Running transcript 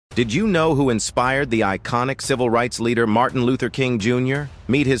Did you know who inspired the iconic civil rights leader Martin Luther King Jr.?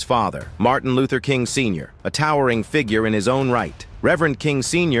 Meet his father, Martin Luther King Sr., a towering figure in his own right. Reverend King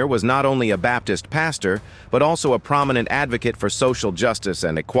Sr. was not only a Baptist pastor, but also a prominent advocate for social justice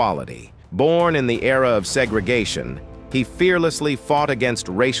and equality. Born in the era of segregation, he fearlessly fought against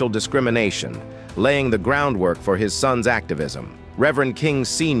racial discrimination, laying the groundwork for his son's activism. Reverend King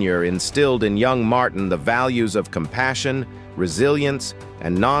Sr. instilled in young Martin the values of compassion, resilience,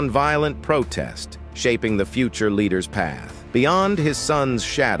 and nonviolent protest, shaping the future leader's path. Beyond his son's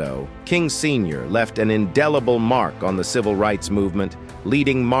shadow, King Sr. left an indelible mark on the civil rights movement,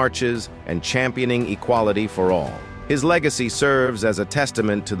 leading marches and championing equality for all. His legacy serves as a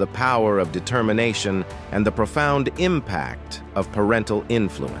testament to the power of determination and the profound impact of parental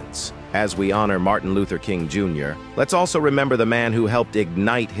influence. As we honor Martin Luther King Jr., let's also remember the man who helped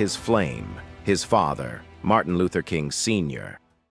ignite his flame, his father, Martin Luther King Sr.